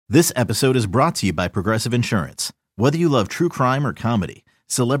This episode is brought to you by Progressive Insurance. Whether you love true crime or comedy,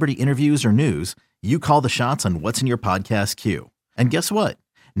 celebrity interviews or news, you call the shots on what's in your podcast queue. And guess what?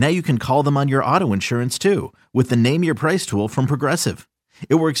 Now you can call them on your auto insurance too with the Name Your Price tool from Progressive.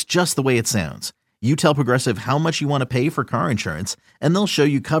 It works just the way it sounds. You tell Progressive how much you want to pay for car insurance, and they'll show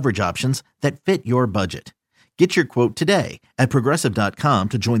you coverage options that fit your budget. Get your quote today at Progressive.com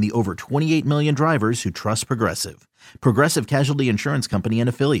to join the over 28 million drivers who trust Progressive. Progressive Casualty Insurance Company and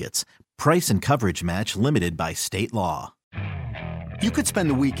Affiliates. Price and coverage match limited by state law. You could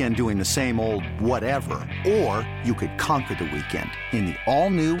spend the weekend doing the same old whatever, or you could conquer the weekend in the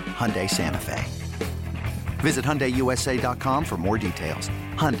all-new Hyundai Santa Fe. Visit HyundaiUSA.com for more details.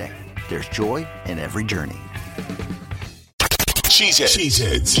 Hyundai, there's joy in every journey.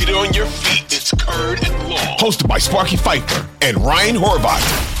 Cheeseheads. Get on your feet. It's Curd and Long. Hosted by Sparky Fifer and Ryan Horvath.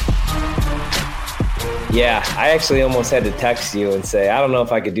 Yeah, I actually almost had to text you and say, I don't know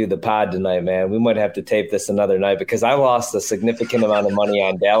if I could do the pod tonight, man. We might have to tape this another night because I lost a significant amount of money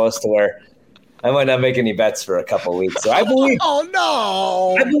on Dallas to where I might not make any bets for a couple of weeks. So I believe. Oh,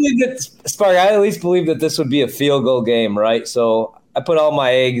 no. I believe that, Spark, I at least believe that this would be a field goal game, right? So I put all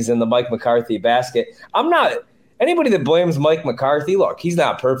my eggs in the Mike McCarthy basket. Anybody that blames Mike McCarthy, look, he's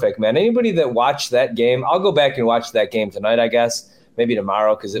not perfect, man. Anybody that watched that game, I'll go back and watch that game tonight, I guess, maybe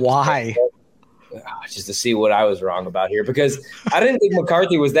tomorrow. Why? Just to see what I was wrong about here, because I didn't think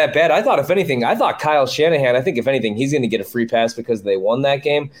McCarthy was that bad. I thought Kyle Shanahan, if anything, he's going to get a free pass because they won that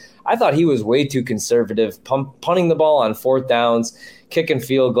game. I thought he was way too conservative, punting the ball on fourth downs, kicking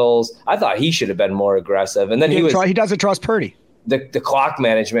field goals. I thought he should have been more aggressive. And then he doesn't trust Purdy. The clock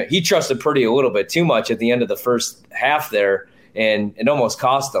management, he trusted Purdy a little bit too much at the end of the first half there, and it almost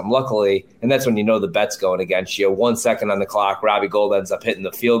cost him, luckily. And that's when you know the bet's going against you. 1 second on the clock, Robbie Gould ends up hitting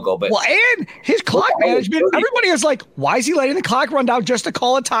the field goal. But and his clock management, everybody is like, why is he letting the clock run down just to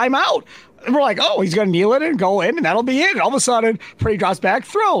call a timeout? And we're like, oh, he's going to kneel it and go in, and that'll be it. And all of a sudden, Purdy drops back,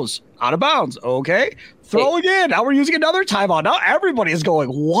 throws, out of bounds. Okay, throw again. Now we're using another timeout. Now everybody is going,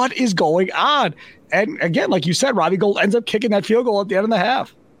 what is going on? And again, like you said, Robbie Gould ends up kicking that field goal at the end of the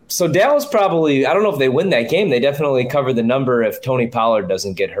half. So Dallas probably, I don't know if they win that game. They definitely cover the number if Tony Pollard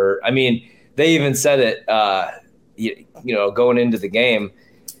doesn't get hurt. I mean, they even said it, going into the game.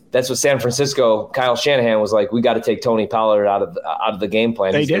 That's what San Francisco, Kyle Shanahan was like, we got to take Tony Pollard out of the game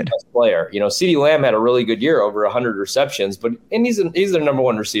plan. He's their best player. CeeDee Lamb had a really good year, over 100 receptions, and he's their number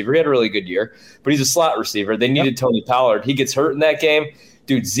one receiver. He had a really good year, but he's a slot receiver. They needed Tony Pollard. He gets hurt in that game.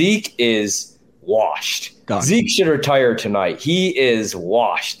 Dude, Zeke is washed. God. Zeke should retire tonight. He is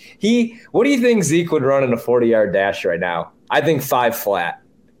washed. What do you think Zeke would run in a 40-yard dash right now? I think 5 flat.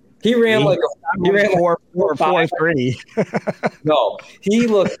 He ran like 4.3. No, he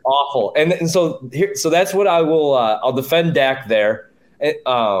looked awful. And so that's what I will. I'll defend Dak there.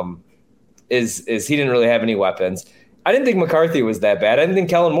 Is he didn't really have any weapons. I didn't think McCarthy was that bad. I didn't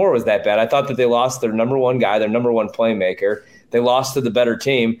think Kellen Moore was that bad. I thought that they lost their number one guy, their number one playmaker. They lost to the better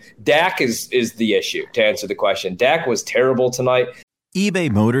team. Dak is the issue, to answer the question. Dak was terrible tonight.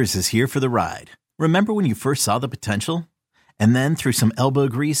 eBay Motors is here for the ride. Remember when you first saw the potential? And then through some elbow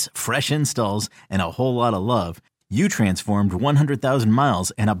grease, fresh installs, and a whole lot of love, you transformed 100,000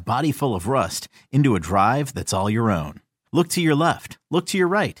 miles and a body full of rust into a drive that's all your own. Look to your left. Look to your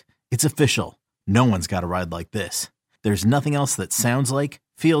right. It's official. No one's got a ride like this. There's nothing else that sounds like,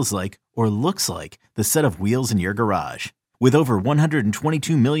 feels like, or looks like the set of wheels in your garage. With over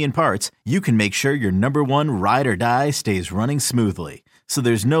 122 million parts, you can make sure your number one ride or die stays running smoothly. So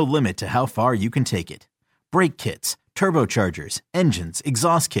there's no limit to how far you can take it. Brake kits, turbochargers, engines,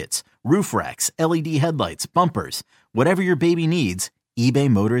 exhaust kits, roof racks, LED headlights, bumpers, whatever your baby needs, eBay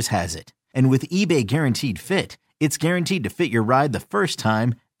Motors has it. And with eBay Guaranteed Fit, it's guaranteed to fit your ride the first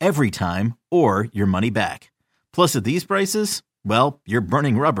time, every time, or your money back. Plus at these prices, well, you're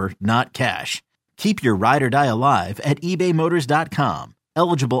burning rubber, not cash. Keep your ride or die alive at ebaymotors.com.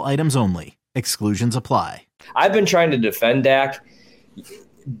 Eligible items only. Exclusions apply. I've been trying to defend Dak.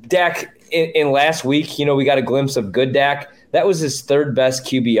 Dak, in last week, we got a glimpse of good Dak. That was his third best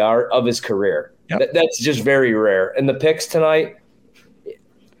QBR of his career. Yep. That's just very rare. And the picks tonight.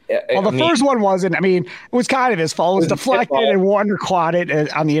 Well, the first one wasn't. It was kind of his fault. It was deflected and undercaught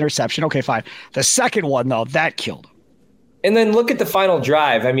it on the interception. Okay, fine. The second one, though, that killed him. And then look at the final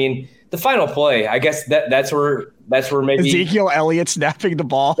drive. The final play, I guess that's where maybe Ezekiel Elliott snapping the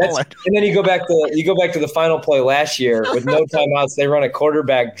ball. And then you go back to the final play last year with no timeouts. They run a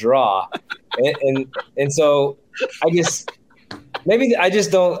quarterback draw, and so maybe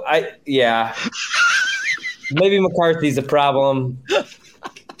McCarthy's a problem.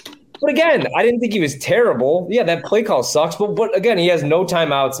 But again, I didn't think he was terrible. Yeah, that play call sucks. But again, he has no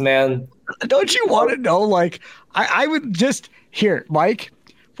timeouts, man. Don't you want to know? Like, I would just here, Mike.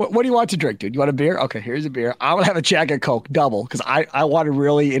 What do you want to drink, dude? You want a beer? Okay, here's a beer. I'm gonna have a Jack and Coke double because I want to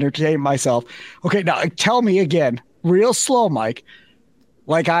really entertain myself. Okay, now tell me again, real slow, Mike.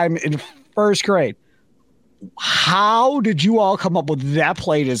 Like I'm in first grade. How did you all come up with that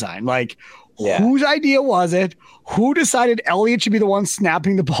play design? Like, whose idea was it? Who decided Elliott should be the one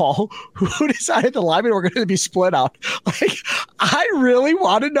snapping the ball? Who decided the linemen were going to be split out? Like, I really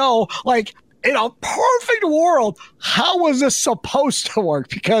want to know, like, in a perfect world, how was this supposed to work?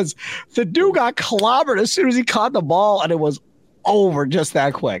 Because the dude got clobbered as soon as he caught the ball, and it was over just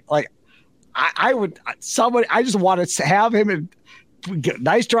that quick. Like, I just wanted to have him and get a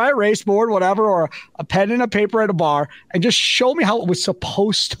nice dry erase board, whatever, or a pen and a paper at a bar, and just show me how it was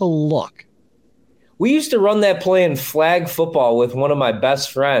supposed to look. We used to run that play in flag football with one of my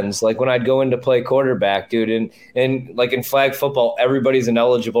best friends. Like when I'd go in to play quarterback, dude, and like in flag football, everybody's an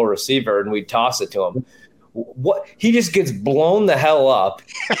eligible receiver, and we toss it to him. What he just gets blown the hell up,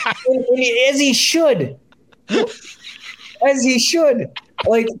 as he should,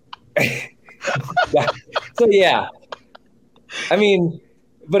 Like, so yeah. I mean,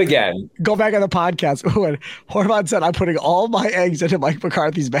 but again, go back on the podcast when Horvath said, "I'm putting all my eggs into Mike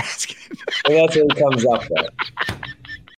McCarthy's basket." And that's what he comes up with.